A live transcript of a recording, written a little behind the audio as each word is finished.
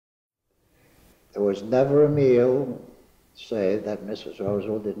There was never a meal, say, that Mrs.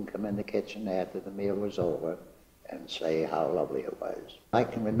 Roosevelt didn't come in the kitchen after the meal was over and say how lovely it was. I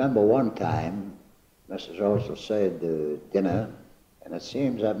can remember one time Mrs. Roosevelt said the dinner, and it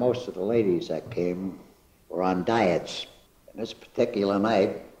seems that most of the ladies that came were on diets. And this particular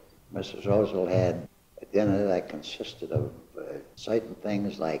night, Mrs. Roosevelt had a dinner that consisted of certain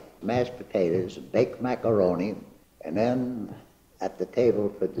things like mashed potatoes and baked macaroni, and then at the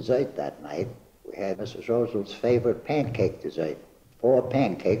table for dessert that night, we had Mrs. Roosevelt's favorite pancake dessert. 4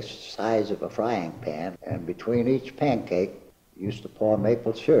 pancakes the size of a frying pan, and between each pancake, you used to pour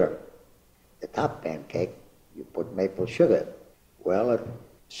maple syrup. The top pancake, you put maple sugar. Well, it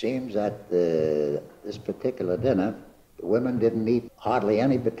seems that this particular dinner, the women didn't eat hardly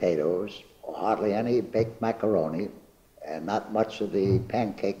any potatoes or hardly any baked macaroni and not much of the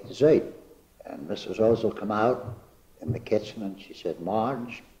pancake dessert. And Mrs. Roosevelt come out in the kitchen and she said,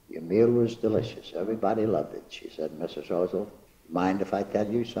 "Marge, your meal was delicious. Everybody loved it." She said, "Mrs. Roosevelt, mind if I tell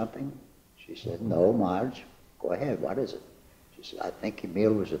you something?" She said, "No, Marge, go ahead, what is it?" She said, "I think your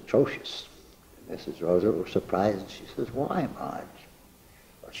meal was atrocious." And Mrs. Roosevelt was surprised and she says, "Why, Marge?"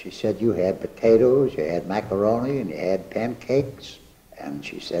 Well, she said, "You had potatoes, you had macaroni, and you had pancakes." And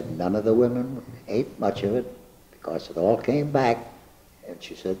she said, "None of the women ate much of it because it all came back." And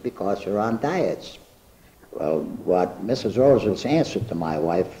she said, "Because you're on diets." Well, what Mrs. Roosevelt's answer to my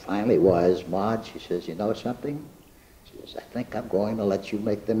wife finally was, "Marge," she says, "you know something?" She says, "I think I'm going to let you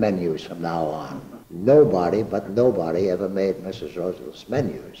make the menus from now on." Nobody, but nobody, ever made Mrs. Roosevelt's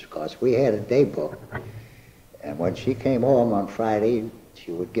menus, because we had a day book. And when she came home on Friday,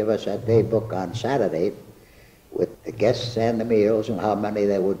 she would give us that day book on Saturday with the guests and the meals and how many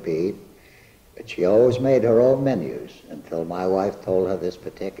there would be. But she always made her own menus until my wife told her this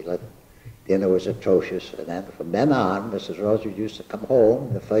particular dinner was atrocious. And then from then on, Mrs. Roosevelt used to come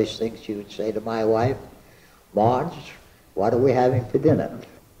home. The first thing she would say to my wife, "Marge, what are we having for dinner?"